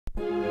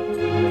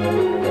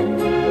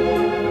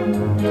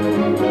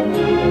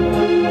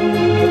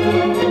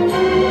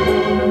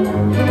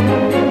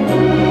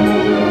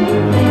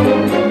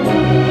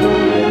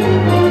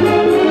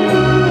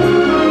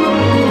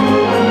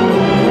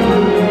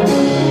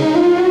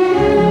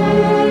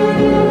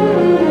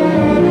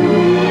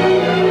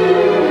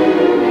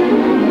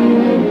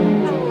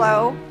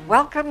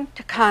Welcome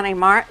to Connie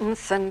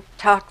Martinson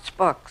Talks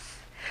Books.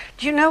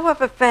 Do you know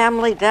of a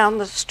family down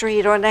the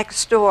street or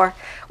next door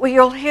where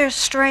you'll hear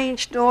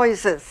strange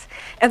noises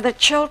and the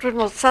children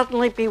will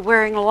suddenly be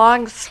wearing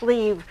long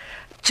sleeve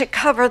to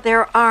cover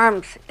their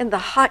arms in the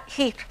hot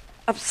heat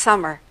of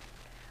summer?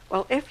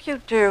 Well, if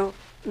you do,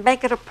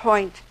 make it a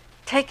point,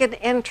 take an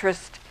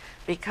interest,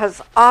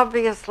 because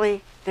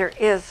obviously there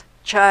is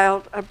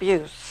child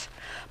abuse.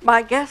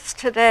 My guest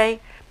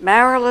today,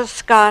 MARALA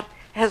SCOTT,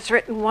 has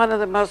written one of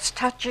the most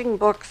touching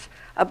books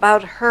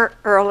about her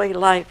early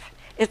life.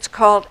 It's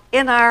called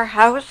In Our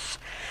House,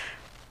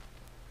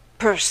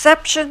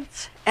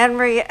 Perceptions and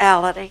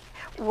Reality.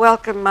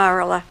 Welcome,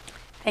 MARALA.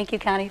 Thank you,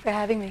 Connie, for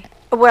having me.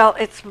 Well,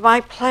 it's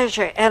my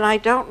pleasure, and I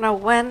don't know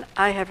when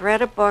I have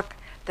read a book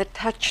that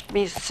touched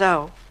me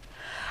so.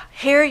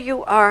 Here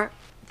you are,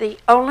 the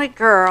only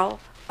girl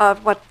of,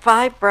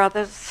 5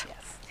 brothers?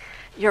 Yes.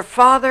 Your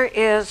father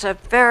is a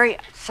very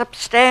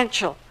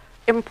substantial,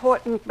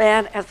 important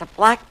man, as a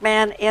black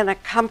man in a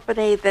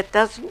company that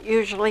doesn't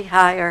usually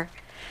hire.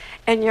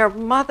 And your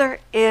mother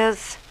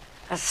is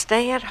a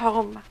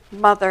stay-at-home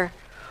mother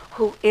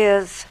who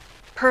is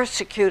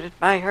persecuted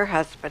by her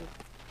husband.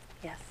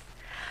 Yes.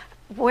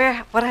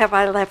 What have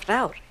I left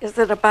out? Is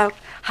it about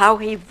how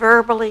he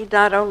verbally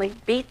not only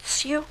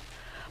beats you,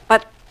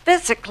 but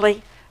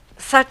physically,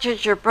 such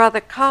as your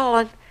brother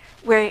Colin,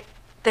 where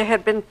there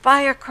had been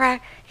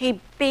firecrack, he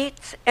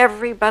beats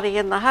everybody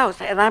in the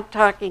house, and I'm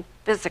talking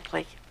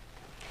physically?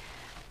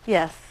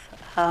 Yes,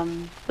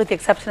 with the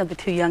exception of the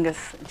 2 youngest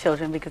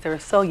children, because they were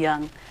so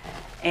young.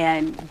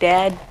 And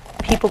Dad,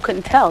 people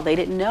couldn't tell. They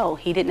didn't know.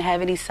 He didn't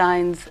have any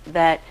signs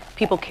that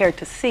people cared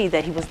to see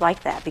that he was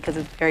like that, because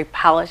he's a very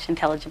polished,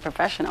 intelligent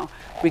professional,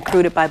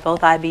 recruited by both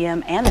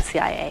IBM and the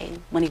CIA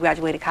when he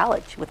graduated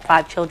college, with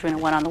 5 children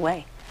and 1 on the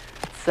way.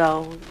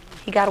 So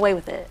he got away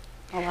with it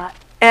a lot.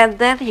 And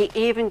then he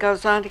even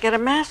goes on to get a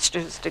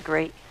master's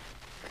degree.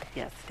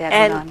 Yes, Dad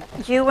went on.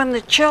 And you and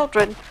the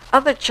children,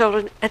 other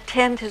children,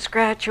 attend his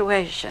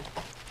graduation.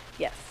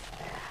 Yes.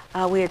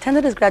 We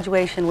attended his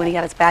graduation when he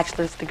got his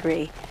bachelor's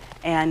degree,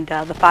 and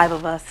the 5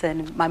 of us,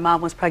 and my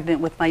mom was pregnant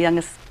with my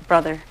youngest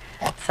brother,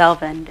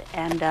 Selvin,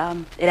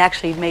 and it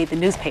actually made the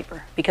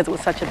newspaper because it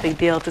was such a big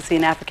deal to see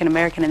an African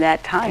American in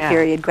that time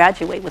period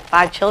graduate with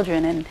 5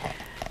 children and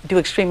do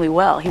extremely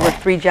well. He worked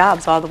 3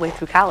 jobs all the way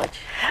through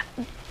college.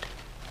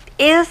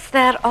 Is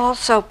that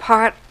also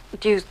part,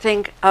 do you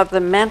think, of the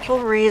mental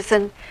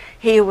reason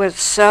he was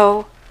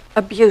so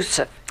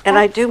abusive? And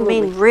Absolutely. I do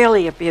mean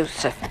really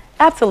abusive.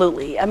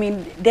 Absolutely. I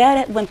mean,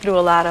 Dad went through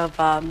a lot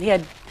of, he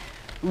had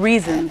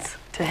reasons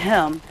to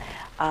him.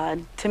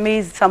 To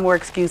me, some were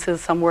excuses,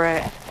 some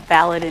were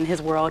valid in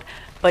his world,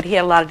 but he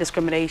had a lot of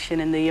discrimination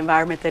in the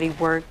environment that he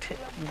worked,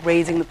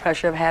 raising the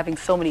pressure of having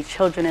so many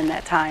children in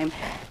that time.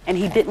 And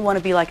he didn't want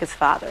to be like his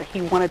father. He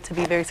wanted to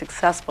be very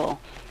successful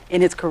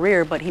in his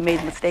career, but he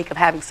made the mistake of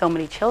having so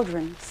many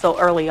children so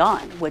early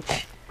on,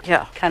 which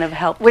kind of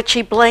helped. Which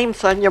he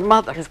blames on your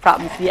mother. His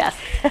problems, yes.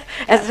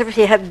 As if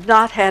he had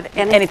not had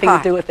anything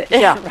part to do with it.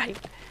 Yeah, Right.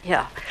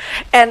 Yeah.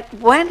 And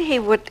when he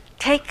would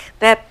take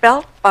that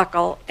belt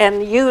buckle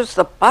and use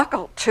the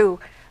buckle to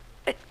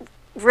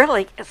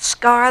really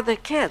scar the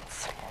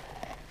kids.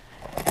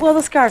 Well,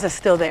 the scars are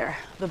still there.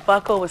 The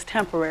buckle was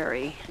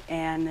temporary,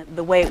 and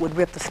the way it would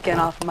rip the skin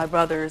off of my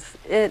brothers,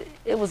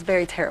 it was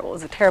very terrible. It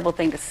was a terrible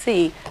thing to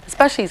see,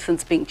 especially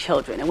since being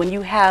children. And when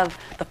you have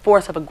the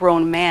force of a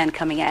grown man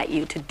coming at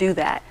you to do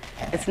that,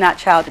 it's not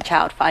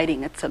child-to-child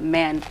fighting. It's a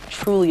man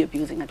truly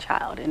abusing a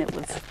child, and it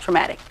was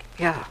traumatic,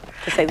 Yeah.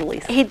 to say the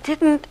least. He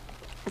didn't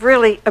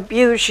really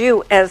abuse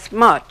you as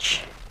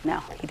much.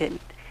 No, he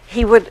didn't.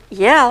 He would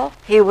yell,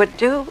 he would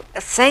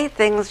say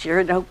things,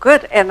 you're no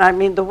good. And I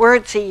mean, the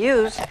words he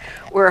used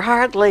were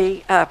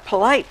hardly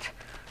polite.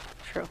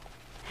 True.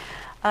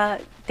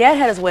 Dad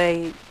had his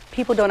way.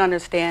 People don't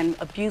understand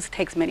abuse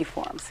takes many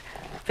forms.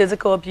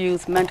 Physical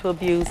abuse, mental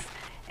abuse,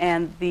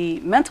 and the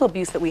mental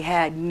abuse that we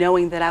had,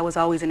 knowing that I was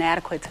always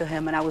inadequate to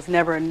him and I was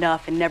never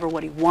enough and never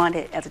what he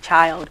wanted as a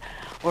child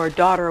or a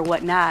daughter or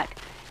whatnot,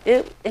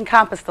 it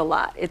encompassed a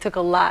lot. It took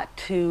a lot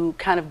to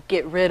kind of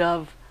get rid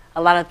of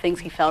a lot of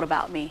things he felt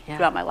about me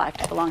throughout my life.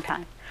 It took a long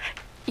time.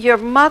 Your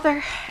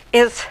mother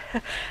is,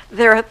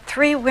 there are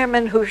 3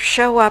 women who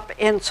show up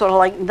in sort of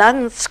like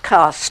nuns'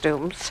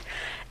 costumes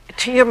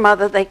to your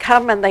mother. They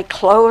come and they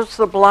close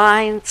the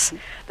blinds.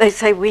 They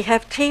say, we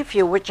have tea for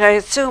you, which I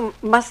assume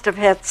must have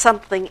had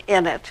something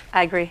in it.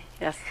 I agree,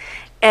 yes.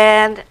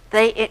 And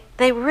they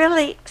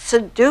really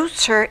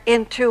seduce her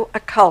into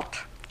a cult.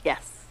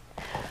 Yes.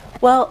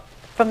 Well,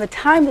 from the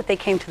time that they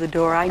came to the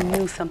door, I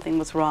knew something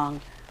was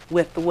wrong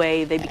with the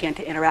way they began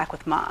to interact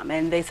with Mom.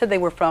 And they said they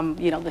were from,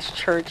 this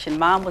church, and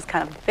Mom was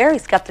kind of very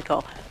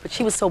skeptical, but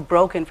she was so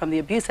broken from the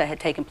abuse that had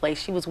taken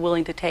place, she was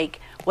willing to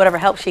take whatever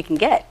help she can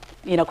get,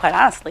 quite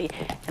honestly.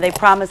 And they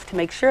promised to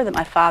make sure that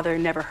my father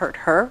never hurt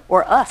her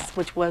or us,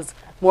 which was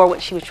more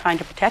what she was trying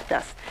to protect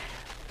us.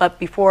 But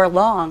before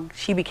long,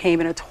 she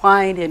became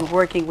intertwined in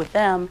working with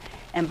them,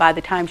 and by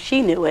the time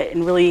she knew it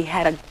and really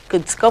had a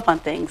good scope on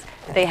things,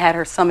 they had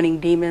her summoning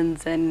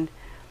demons and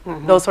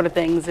those sort of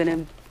things.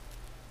 And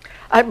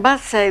I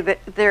must say that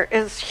there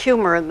is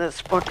humor in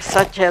this book,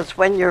 such as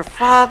when your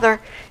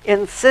father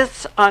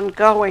insists on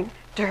going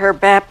to her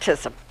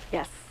baptism.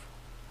 yes,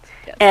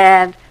 yes.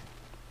 And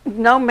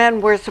no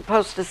men were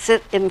supposed to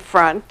sit in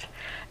front.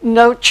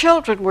 No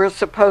children were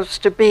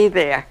supposed to be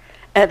there.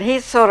 And he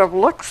sort of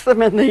looks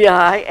them in the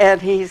eye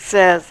and he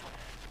says,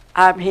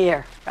 I'm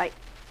here. Right.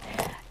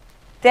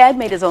 Dad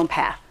made his own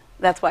path.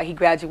 That's why he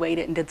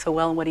graduated and did so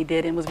well in what he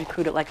did and was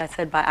recruited, like I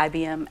said, by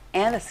IBM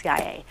and the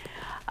CIA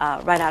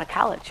right out of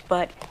college.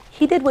 But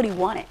he did what he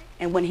wanted.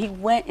 And when he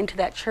went into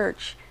that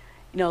church,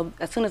 you know,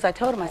 as soon as I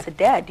told him, I said,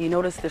 Dad, do you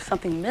notice there's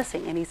something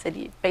missing? And he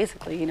said,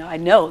 basically, you know, I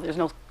know there's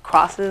no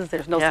crosses,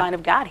 there's no sign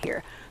of God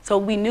here. So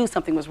we knew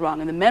something was wrong.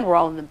 And the men were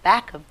all in the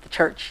back of the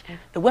church.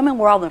 The women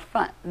were all in the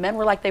front. The men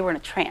were like they were in a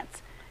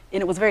trance.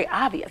 And it was very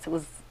obvious. It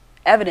was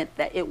evident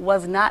that it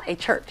was not a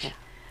church.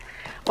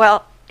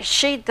 Well,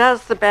 she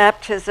does the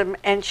baptism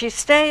and she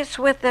stays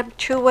with them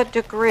to a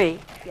degree.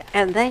 Yes.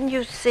 And then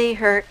you see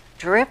her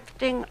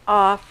drifting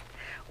off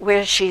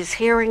where she's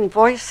hearing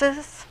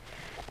voices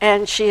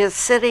and she is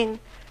sitting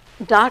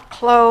not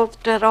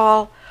clothed at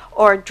all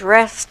or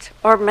dressed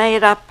or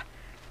made up,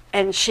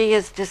 and she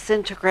is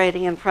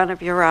disintegrating in front of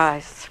your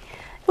eyes.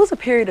 It was a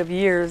period of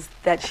years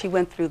that she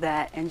went through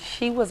that, and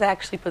she was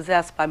actually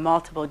possessed by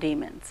multiple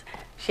demons.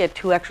 She had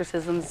 2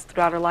 exorcisms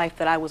throughout her life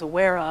that I was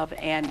aware of,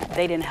 and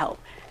they didn't help.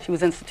 She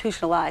was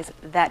institutionalized.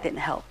 That didn't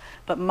help.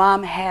 But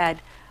Mom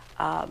had,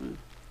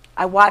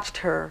 I watched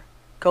her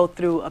go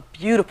through a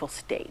beautiful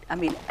state. I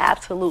mean,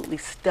 absolutely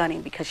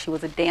stunning, because she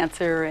was a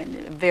dancer and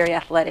very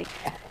athletic.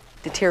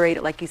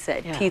 Deteriorated, like you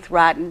said, teeth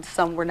rotten,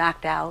 some were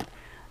knocked out,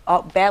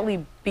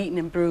 badly beaten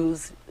and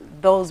bruised.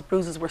 Those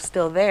bruises were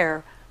still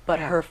there, but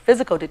her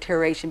physical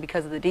deterioration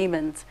because of the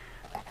demons,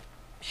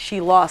 she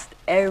lost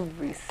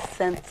every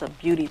sense of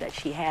beauty that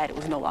she had. It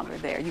was no longer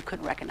there. You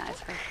couldn't recognize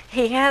her.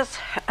 He has,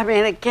 I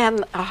mean,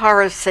 again, a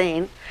horror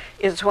scene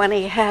is when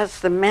he has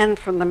the men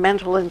from the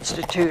mental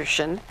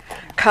institution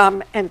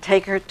come and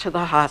take her to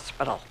the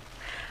hospital.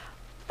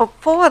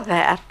 Before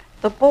that,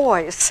 the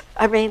boys,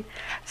 I mean,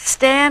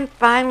 Stan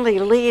finally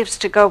leaves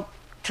to go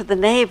to the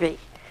Navy,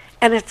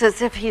 and it's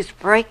as if he's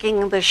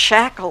breaking the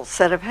shackles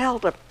that have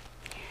held him.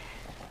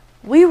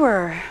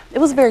 It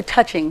was very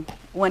touching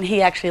when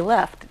he actually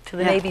left to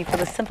the Navy, for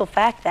the simple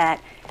fact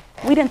that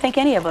we didn't think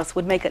any of us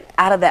would make it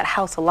out of that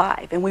house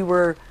alive, and we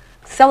were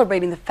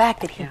celebrating the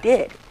fact that he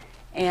did.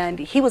 And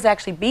he was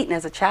actually beaten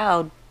as a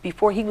child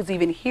before he was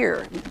even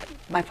here.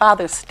 My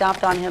father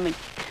stomped on him, and,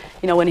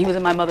 you know, when he was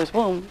in my mother's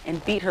womb,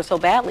 and beat her so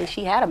badly,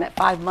 she had him at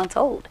 5 months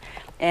old.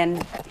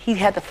 And he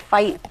had to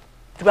fight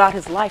throughout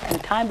his life. From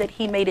the time that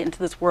he made it into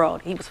this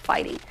world, he was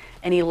fighting.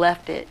 And he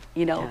left it,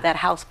 you know, that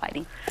house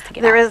fighting to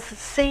get out. There is a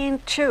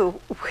scene, too,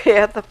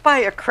 where the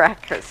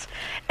firecrackers,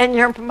 and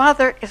your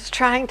mother is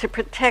trying to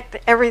protect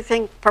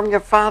everything from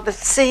your father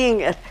seeing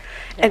it.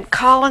 And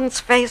Colin's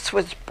face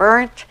was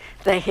burnt,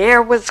 the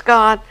hair was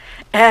gone,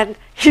 and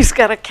he's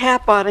got a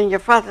cap on, and your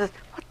father says,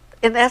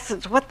 in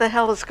essence, what the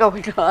hell is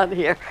going on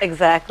here?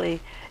 Exactly.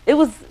 It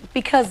was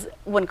because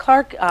when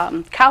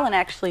Colin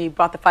actually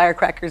brought the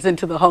firecrackers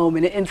into the home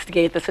and it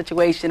instigated the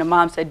situation, and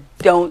Mom said,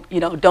 don't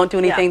do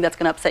anything that's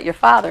going to upset your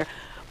father.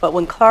 But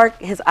when Clark,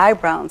 his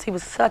eyebrows, he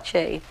was such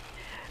the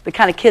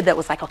kind of kid that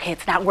was like, okay,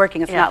 it's not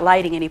working, it's not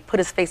lighting, and he put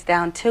his face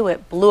down to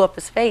it, blew up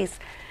his face,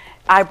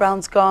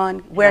 eyebrows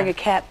gone, wearing a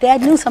cap.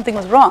 Dad knew something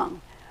was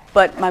wrong.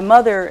 But my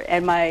mother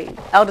and my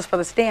eldest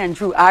brother Stan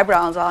drew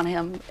eyebrows on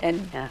him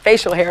and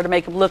facial hair to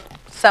make him look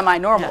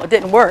semi-normal. It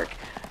didn't work.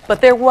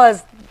 But there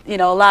was, you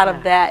know, a lot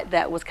of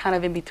that was kind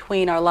of in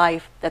between our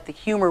life, that the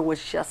humor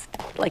was just,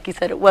 like you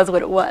said, it was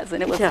what it was.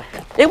 And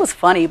it was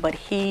funny, but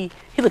he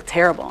looked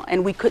terrible.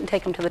 And we couldn't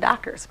take him to the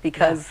doctors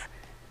because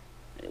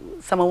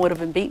someone would have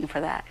been beaten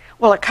for that.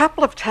 Well, a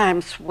couple of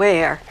times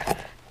where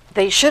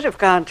they should have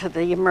gone to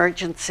the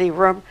emergency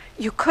room,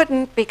 you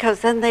couldn't,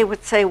 because then they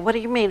would say, what do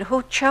you mean,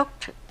 who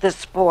choked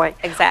this boy?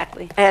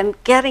 Exactly.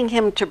 And getting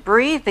him to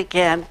breathe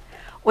again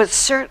was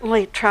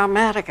certainly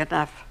traumatic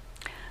enough.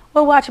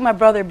 Well, watching my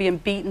brother being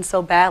beaten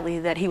so badly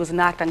that he was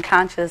knocked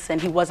unconscious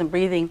and he wasn't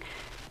breathing,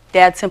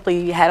 Dad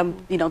simply had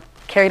him, you know,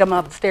 carried him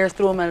upstairs,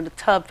 threw him in a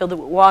tub, filled it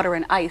with water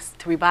and ice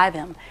to revive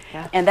him.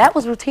 And that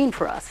was routine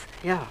for us.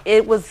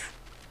 It was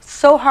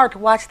so hard to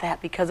watch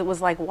that, because it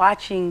was like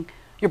watching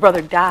your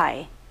brother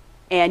die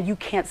and you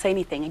can't say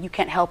anything and you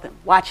can't help him.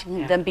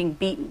 Watching them being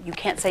beaten, you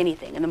can't say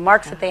anything. And the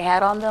marks that they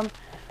had on them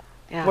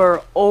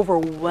were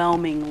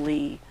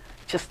overwhelmingly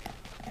just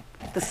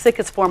the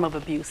sickest form of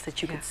abuse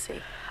that you could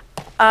see.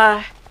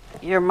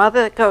 Your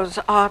mother goes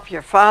off,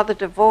 your father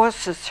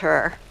divorces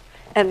her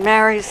and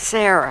marries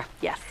Sarah.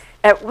 Yes.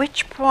 At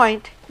which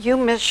point you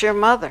miss your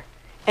mother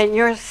and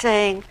you're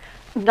saying,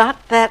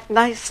 not that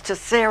nice to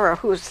Sarah,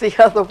 who's the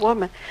other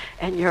woman.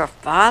 And your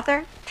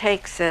father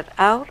takes it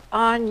out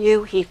on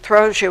you. He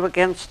throws you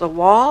against the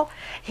wall,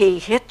 he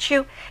hits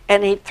you,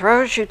 and he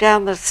throws you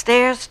down the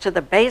stairs to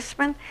the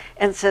basement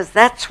and says,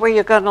 that's where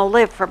you're going to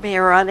live from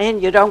here on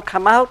in. You don't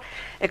come out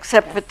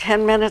except for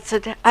 10 minutes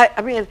a day.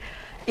 I mean,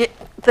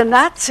 The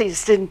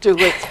Nazis didn't do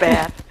as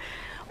bad.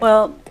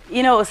 Well,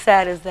 you know what was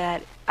sad is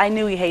that I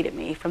knew he hated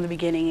me from the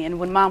beginning, and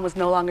when Mom was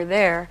no longer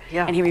there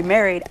and he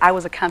remarried, I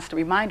was a constant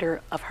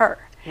reminder of her.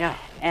 Yeah.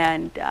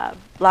 And a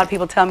lot of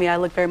people tell me I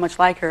look very much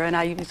like her, and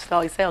I used to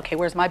always say, okay,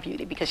 where's my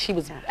beauty? Because she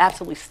was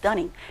absolutely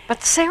stunning.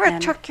 But Sarah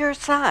took your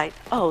side.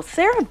 Oh,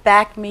 Sarah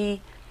backed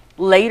me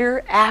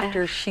later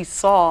after she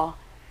saw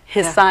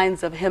his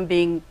signs of him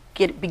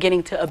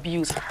beginning to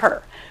abuse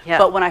her. Yeah.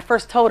 But when I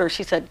first told her,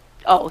 she said,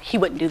 oh, he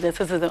wouldn't do this.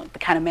 This isn't the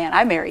kind of man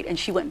I married. And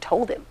she went and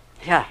told him.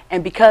 Yeah.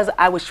 And because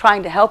I was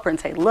trying to help her and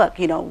say, look,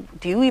 you know,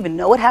 do you even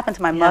know what happened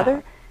to my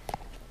mother?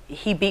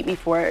 He beat me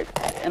for it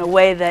in a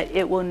way that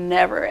it will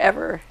never,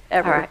 ever,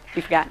 ever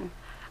be forgotten.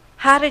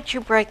 How did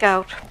you break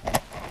out?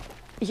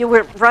 You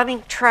were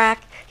running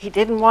track. He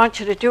didn't want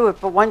you to do it,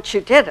 but once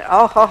you did it,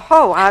 oh, ho,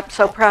 ho, I'm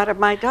so proud of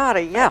my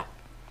daughter,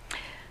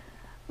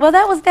 Well,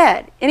 that was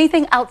Dad.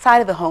 Anything outside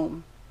of the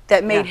home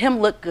that made him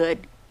look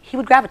good, he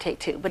would gravitate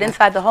to. But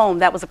inside the home,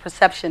 that was a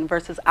perception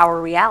versus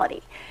our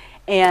reality.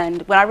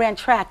 And when I ran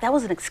track, that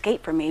was an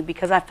escape for me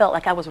because I felt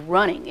like I was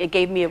running. It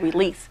gave me a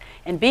release.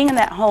 And being in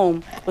that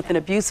home with an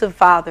abusive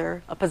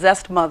father, a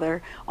possessed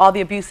mother, all the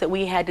abuse that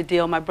we had to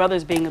deal, my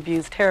brothers being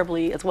abused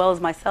terribly, as well as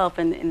myself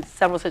in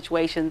several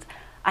situations,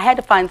 I had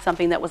to find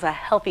something that was a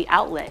healthy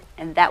outlet,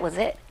 and that was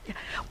it.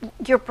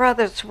 Your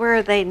brothers, where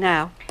are they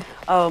now?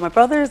 Oh, my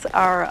brothers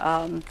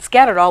are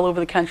scattered all over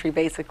the country,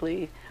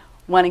 basically.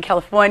 One in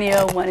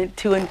California,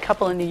 a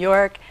couple in New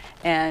York,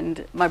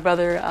 and my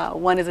brother,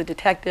 one is a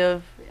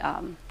detective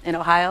in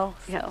Ohio.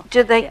 So,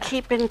 do they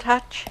keep in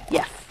touch?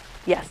 Yes,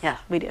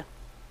 we do.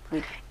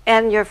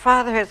 And your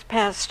father has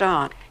passed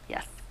on?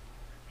 Yes,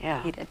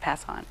 yeah, he did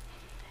pass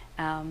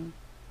on.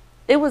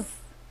 It was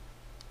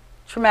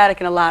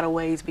traumatic in a lot of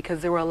ways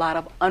because there were a lot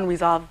of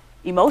unresolved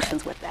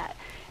emotions with that.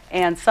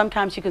 And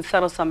sometimes you can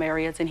settle some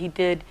areas, and he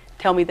did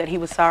tell me that he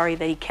was sorry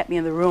that he kept me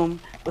in the room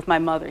with my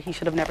mother. He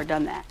should have never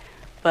done that.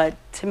 But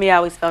to me, I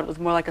always felt it was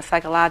more like a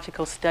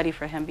psychological study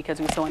for him because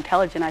he was so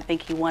intelligent. I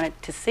think he wanted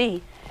to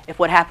see if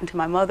what happened to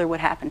my mother would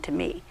happen to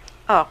me.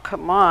 Oh,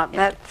 come on.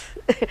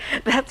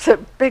 That's a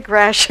big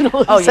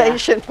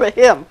rationalization for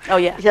him. Oh,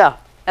 yeah. Yeah.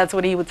 That's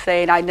what he would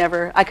say, and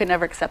I could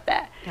never accept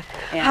that.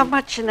 How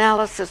much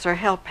analysis or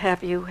help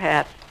have you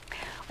had?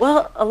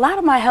 Well, a lot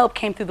of my help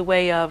came through the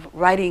way of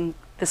writing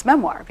this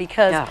memoir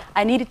because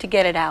I needed to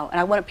get it out, and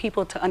I wanted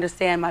people to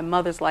understand my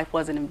mother's life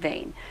wasn't in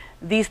vain.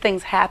 These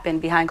things happen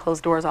behind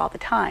closed doors all the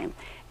time,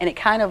 and it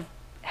kind of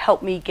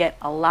helped me get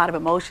a lot of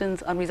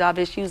emotions, unresolved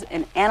issues,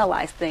 and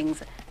analyze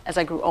things as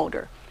I grew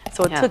older.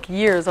 So it took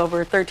years,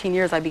 over 13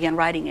 years I began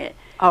writing it.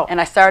 Oh.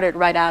 And I started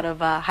right out of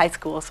high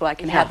school so I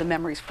can have the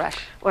memories fresh.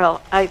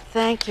 Well, I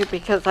thank you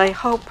because I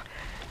hope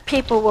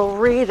people will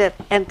read it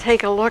and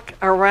take a look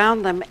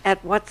around them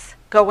at what's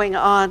going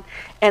on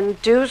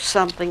and do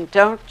something.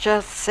 Don't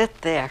just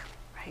sit there.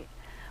 Right.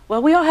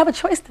 Well, we all have a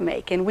choice to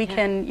make, and we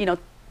can, you know,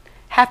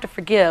 have to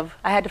forgive.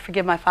 I had to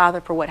forgive my father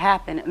for what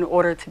happened in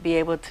order to be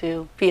able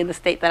to be in the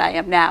state that I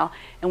am now.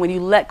 And when you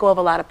let go of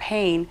a lot of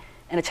pain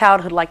in a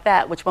childhood like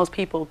that, which most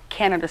people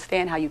can't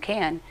understand how you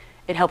can,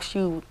 it helps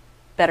you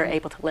better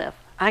able to live.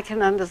 I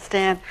can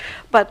understand,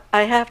 but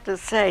I have to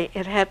say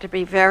it had to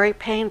be very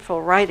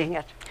painful writing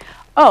it.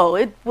 Oh,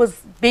 it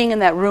was being in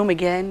that room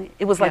again.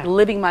 It was like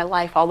living my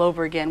life all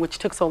over again, which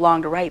took so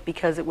long to write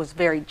because it was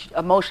very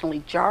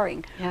emotionally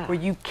jarring, where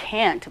you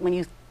can't, when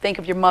you think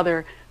of your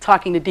mother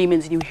talking to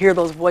demons and you hear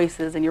those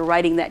voices and you're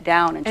writing that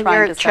down and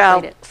trying to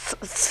separate it.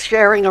 And you're a child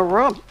sharing a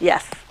room.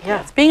 Yes.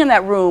 Yes. Being in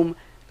that room,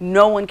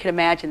 no one can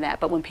imagine that,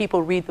 but when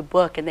people read the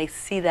book and they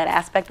see that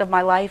aspect of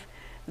my life,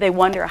 they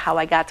wonder how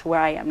I got to where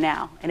I am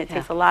now. And it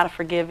takes a lot of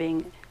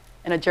forgiving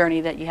and a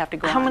journey that you have to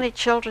go on. How many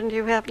children do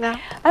you have now?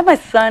 I have my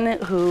son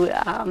who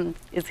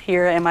is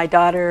here and my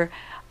daughter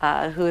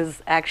who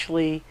is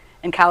actually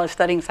in college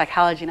studying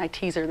psychology, and I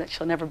tease her that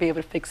she'll never be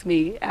able to fix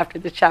me after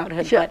the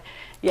childhood, but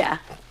yeah.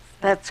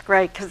 That's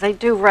great, because they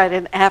do write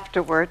an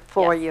afterword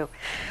for you.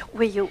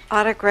 Will you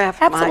autograph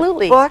my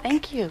book?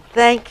 Thank you.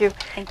 Thank you.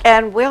 Thank you.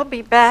 And we'll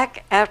be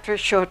back after a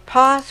short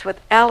pause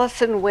with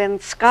Allison Wynne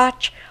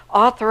Scott,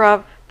 author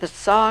of The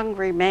Song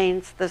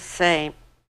Remains the Same.